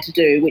white man to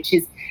do, which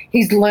is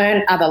he's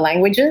learned other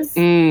languages.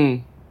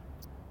 And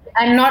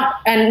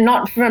not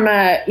from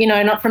a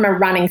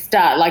running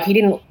start. He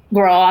didn't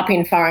grow up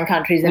in foreign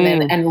countries and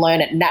learn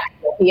it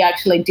naturally. He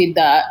actually did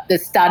the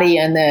study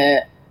and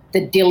the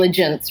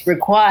diligence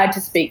required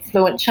to speak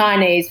fluent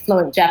Chinese,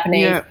 fluent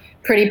Japanese,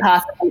 pretty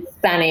passable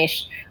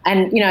Spanish,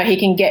 and he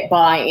can get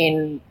by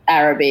in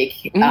Arabic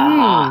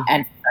and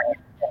French.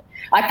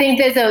 I think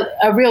there's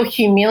a real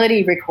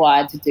humility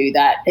required to do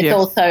that. It's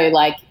also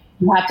like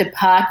you have to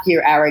park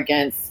your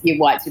arrogance, your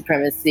white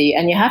supremacy,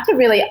 and you have to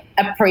really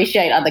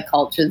appreciate other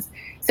cultures.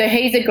 So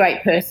he's a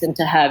great person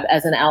to have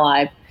as an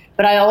ally.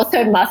 But I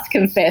also must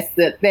confess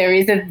that there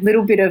is a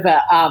little bit of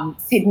a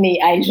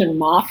Sydney Asian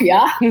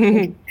mafia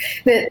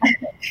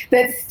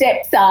that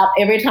steps up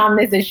every time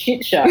there's a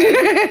shit show.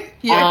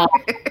 That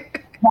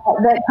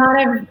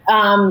kind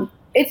of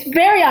it's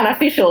very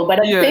unofficial, but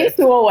it seems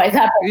to always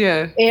happen.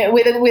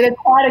 With a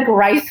quite a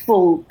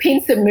graceful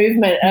pincer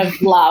movement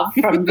of love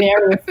from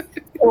various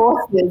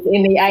sources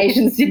in the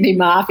Asian Sydney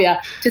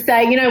mafia to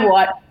say, you know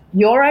what,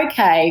 you're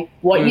okay.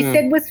 What you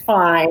said was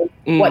fine.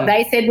 What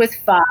they said was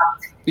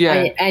fucked.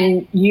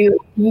 And you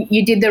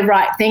did the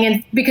right thing.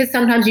 And because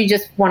sometimes you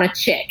just want to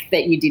check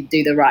that you did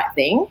do the right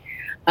thing.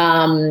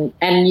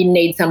 And you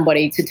need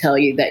somebody to tell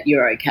you that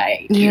you're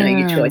okay. You know,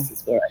 your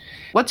choices were okay.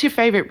 What's your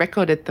favourite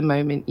record at the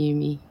moment,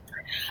 Yumi?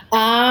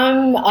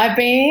 I've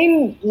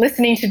been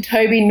listening to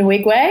Toby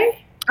Nwigwe.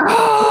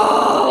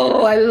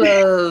 Oh, I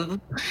love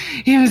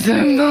him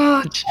so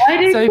much. I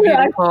do so too.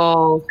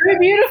 beautiful. So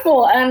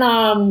beautiful. And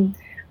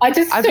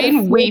I've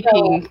been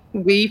weeping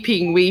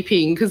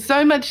because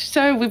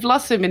we've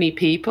lost so many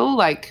people,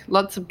 like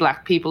lots of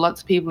black people,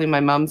 lots of people in my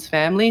mum's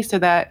family, so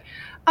that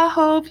I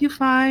hope you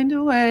find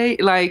a way,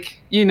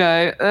 like, you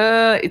know,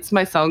 it's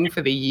my song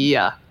for the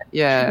year.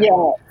 Yeah.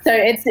 So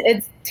it's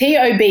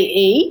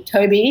Tobe,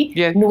 Toby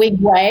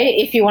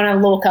Nwigwe, if you want to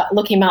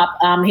look him up.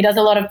 He does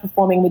a lot of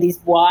performing with his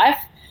wife,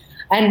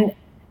 and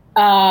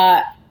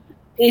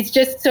it's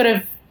just sort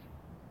of,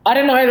 I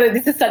don't know,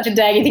 this is such a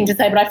daggy thing to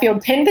say, but I feel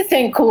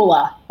 10%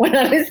 cooler when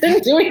I listen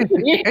to it.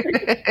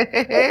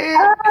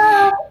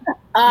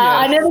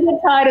 I never get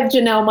tired of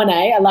Janelle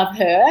Monáe. I love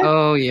her.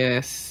 Oh,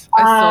 yes.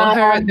 I saw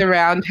her at the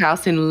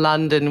Roundhouse in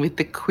London with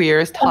the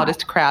queerest,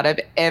 hottest crowd I've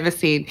ever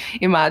seen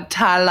in my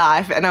entire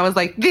life. And I was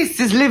like,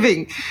 this is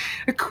living.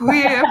 A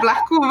queer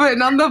black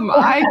woman on the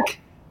mic.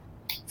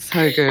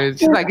 So good.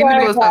 She's like, in the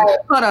middle of like,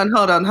 hold on.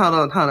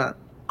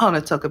 I want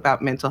to talk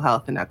about mental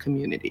health in our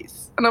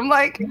communities. And I'm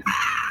like,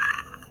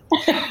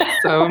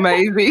 so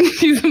amazing.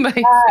 She's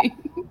amazing.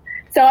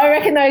 So I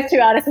reckon those two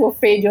artists will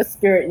feed your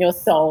spirit and your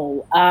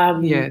soul.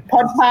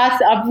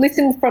 Podcasts, I've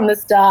listened from the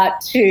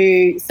start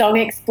to Song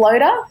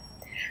Exploder,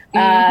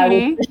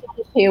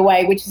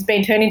 which has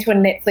been turned into a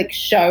Netflix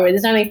show.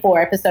 There's only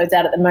 4 episodes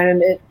out at the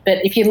moment.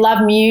 But if you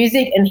love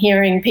music and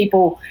hearing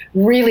people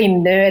really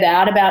nerd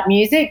out about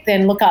music,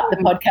 then look up the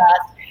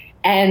podcast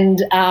and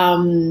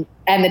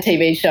the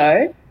TV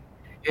show.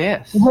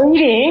 Yes.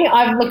 Reading,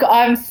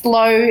 I'm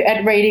slow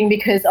at reading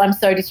because I'm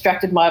so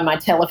distracted by my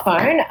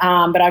telephone.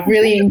 But I've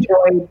really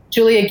enjoyed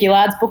Julia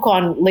Gillard's book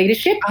on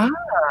leadership.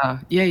 And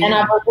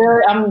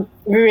I'm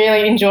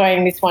really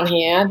enjoying this one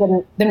here,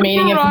 the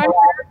meaning of Mariah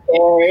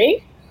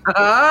Carey.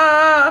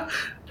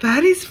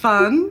 That is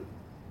fun.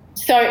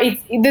 So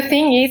the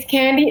thing is,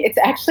 Candy, it's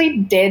actually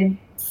dead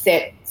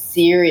set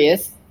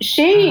serious.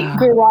 She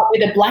grew up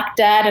with a black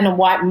dad and a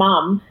white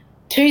mum.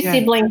 2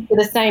 siblings with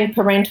the same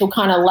parental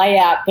kind of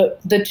layout, but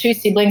the 2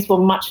 siblings were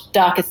much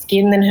darker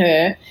skin than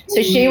her.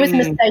 So she was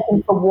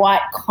mistaken for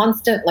white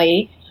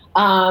constantly,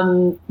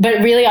 but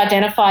really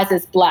identifies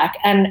as black.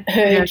 And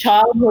her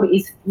childhood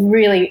is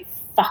really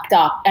fucked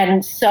up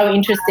and so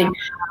interesting.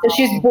 So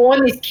she's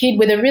born this kid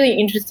with a really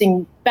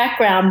interesting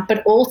background,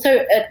 but also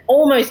an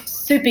almost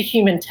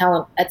superhuman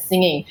talent at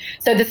singing.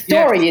 So the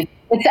story is,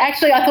 it's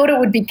actually, I thought it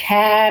would be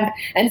camp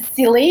and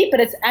silly, but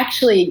it's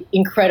actually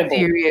incredible.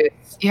 Serious.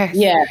 Yes.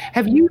 Yeah.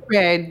 Have you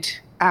read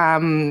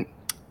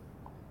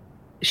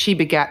She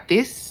Begat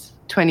This,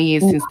 20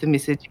 years since the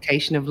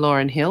miseducation of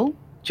Lauryn Hill,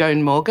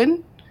 Joan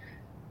Morgan?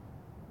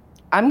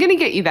 I'm going to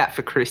get you that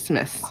for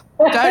Christmas.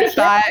 Don't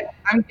buy it.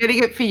 I'm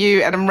getting it for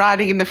you, and I'm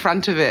writing in the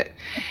front of it.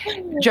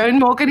 Joan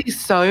Morgan is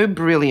so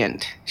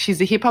brilliant.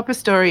 She's a hip-hop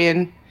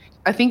historian.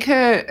 I think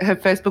her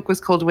first book was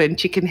called When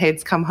Chicken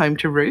Heads Come Home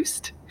to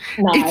Roost.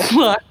 Nice. It's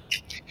like...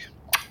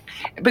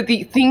 But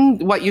the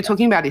thing, what you're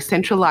talking about is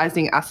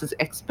centralizing us as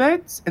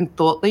experts and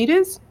thought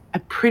leaders.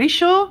 I'm pretty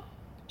sure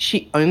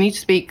she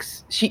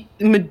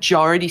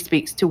majority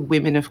speaks to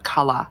women of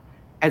colour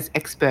as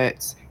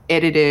experts,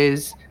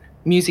 editors,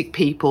 music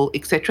people,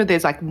 etc.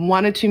 There's like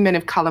 1 or 2 men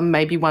of colour,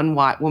 maybe 1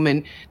 white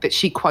woman that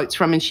she quotes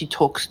from and she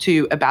talks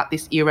to about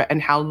this era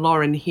and how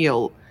Lauryn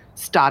Hill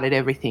started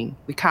everything.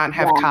 We can't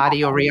have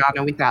Cardi or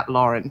Rihanna without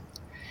Lauryn.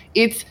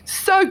 It's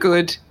so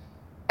good.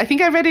 I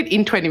think I read it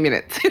in 20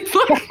 minutes. It's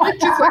like,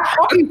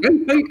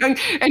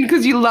 and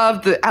because you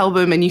love the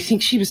album and you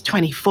think she was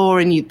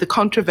 24 and the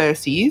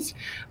controversies,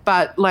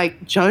 but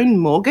like Joan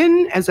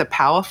Morgan as a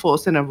power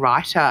force and a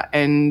writer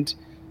and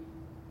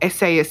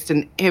essayist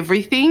and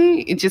everything,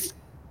 it just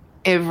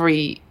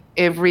every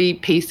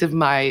piece of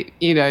my,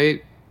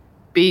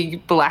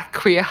 big black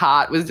queer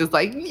heart was just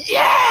like,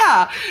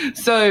 yeah.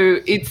 So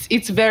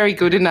it's very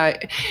good. And I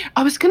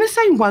was going to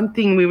say one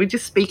thing we were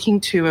just speaking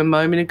to a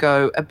moment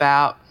ago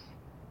about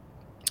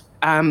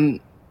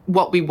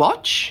what we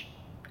watch.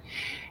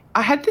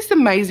 I had this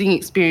amazing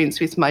experience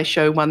with my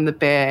show One the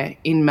Bear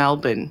in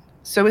Melbourne,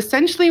 So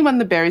essentially, When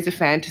the Bear is a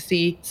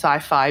fantasy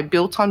sci-fi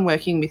built on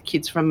working with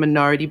kids from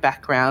minority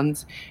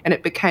backgrounds, and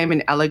it became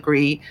an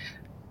allegory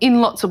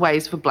in lots of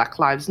ways for Black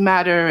Lives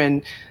Matter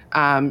and,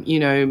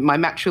 my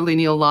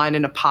matrilineal line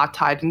and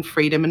apartheid and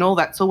freedom and all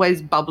that's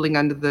always bubbling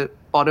under the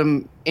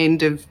bottom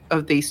end of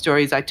these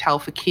stories I tell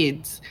for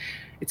kids.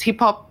 It's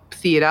hip-hop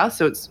theatre,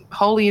 so it's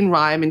wholly in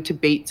rhyme and to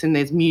beats, and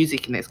there's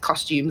music and there's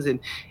costumes and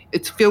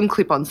it's film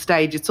clip on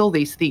stage. It's all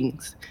these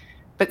things.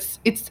 But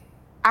it's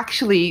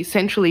actually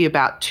centrally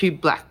about two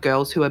Black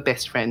girls who are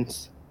best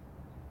friends.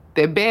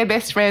 They're bear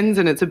best friends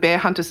and it's a bear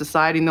hunter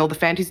society and all the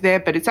fantasy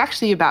there, but it's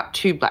actually about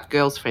two Black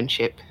girls'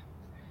 friendship.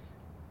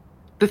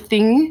 The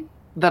thing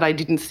that I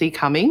didn't see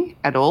coming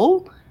at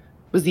all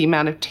was the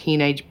amount of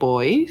teenage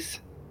boys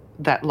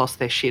that lost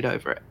their shit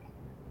over it.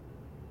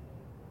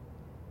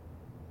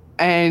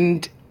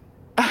 And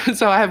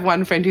so I have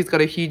one friend who's got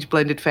a huge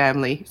blended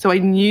family. So I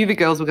knew the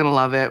girls were going to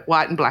love it,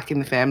 white and black in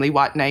the family,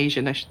 white and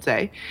Asian, I should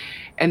say.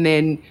 And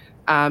then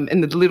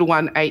and the little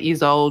one, 8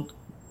 years old,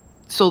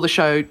 saw the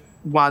show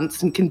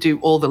once and can do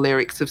all the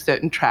lyrics of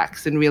certain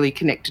tracks and really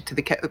connected to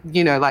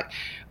the,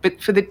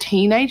 but for the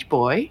teenage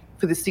boy,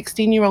 for the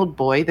 16-year-old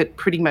boy that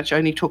pretty much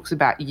only talks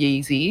about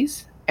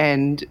Yeezys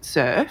and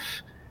surf,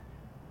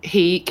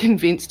 he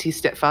convinced his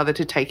stepfather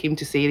to take him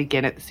to see it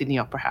again at the Sydney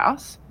Opera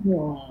House.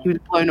 Yeah. He was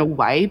blown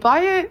away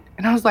by it.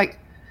 And I was like,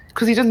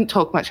 because he doesn't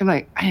talk much, I'm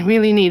like, I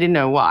really need to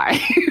know why.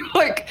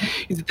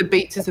 Is it the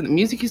beats, is it the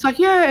music? He's like,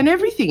 yeah, and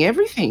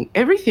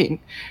everything.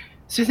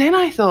 So then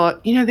I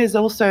thought, there's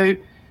also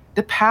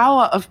the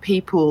power of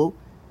people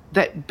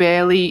that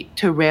rarely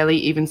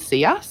even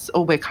see us,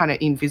 or we're kind of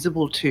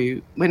invisible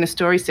to. When a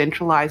story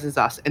centralizes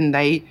us and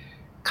they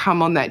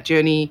come on that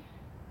journey,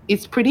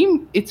 it's pretty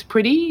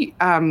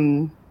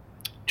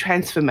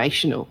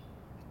transformational.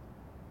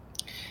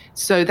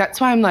 So that's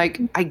why I'm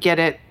like, I get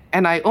it.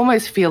 And I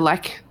almost feel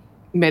like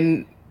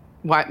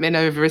white men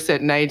over a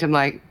certain age, I'm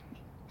like,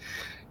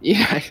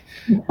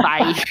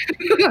 bye.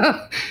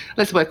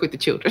 Let's work with the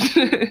children.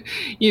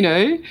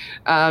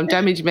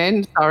 Damaged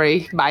men,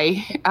 sorry,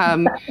 bye.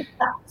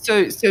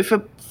 So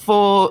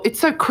for it's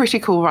so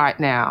critical right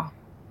now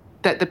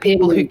that the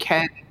people who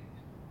can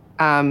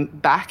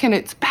back, and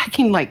it's back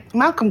in like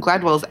Malcolm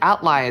Gladwell's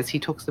Outliers, he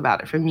talks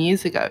about it from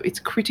years ago. It's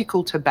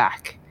critical to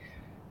back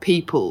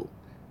people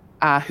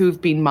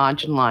who've been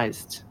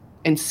marginalised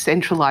and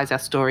centralise our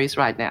stories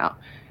right now.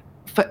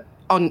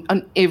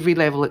 On every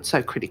level, it's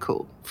so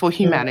critical for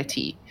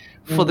humanity,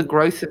 for the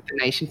growth of the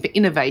nation, for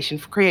innovation,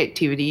 for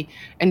creativity,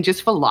 and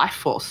just for life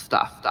force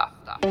stuff.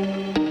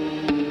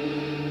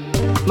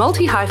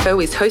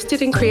 Multi-Hypho is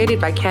hosted and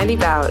created by Candy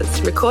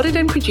Bowers, recorded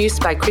and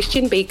produced by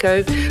Christian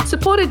Biko,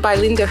 supported by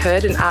Linda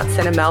Hurd and Arts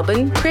Centre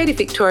Melbourne, Creative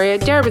Victoria,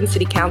 Darebin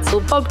City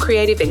Council, Bob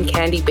Creative and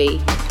Candy B.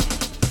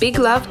 Big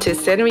love to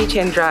Senri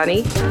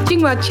Chandrani,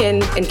 Jinghua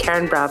Chen and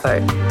Karen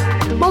Bravo.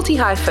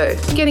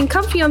 Multi-Hypho, getting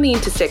comfy on the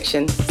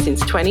intersection since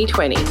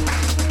 2020.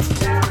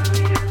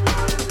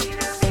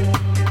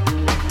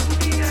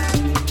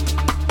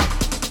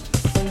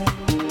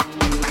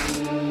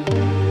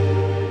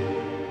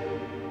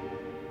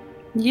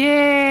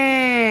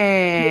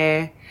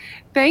 Yeah.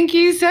 Thank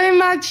you so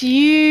much,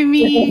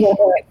 Yumi.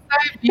 It's so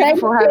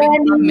beautiful having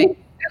you on me.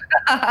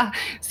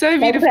 So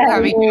beautiful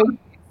having you on.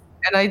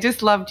 And I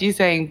just loved you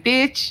saying,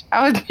 bitch.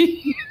 I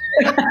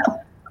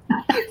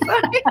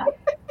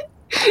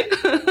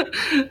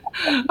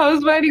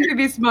was waiting for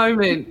this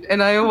moment,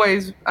 and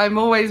I'm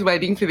always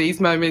waiting for these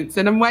moments,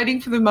 and I'm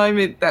waiting for the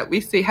moment that we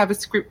have a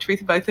script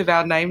with both of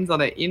our names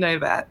on it. You know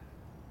that,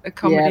 a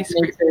comedy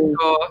script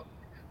or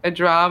a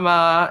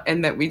drama,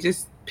 and that we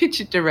just pitch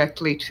it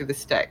directly to the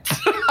States.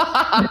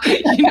 I'm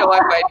waiting for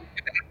that.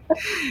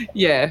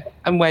 Yeah,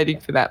 I'm waiting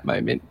for that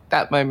moment.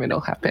 That moment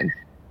will happen.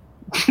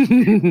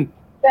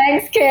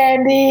 Thanks,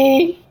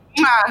 Candy.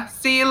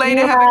 See you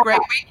later. Have a great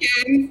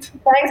weekend.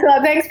 Thanks a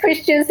lot. Thanks,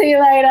 Christian. See you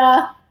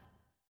later.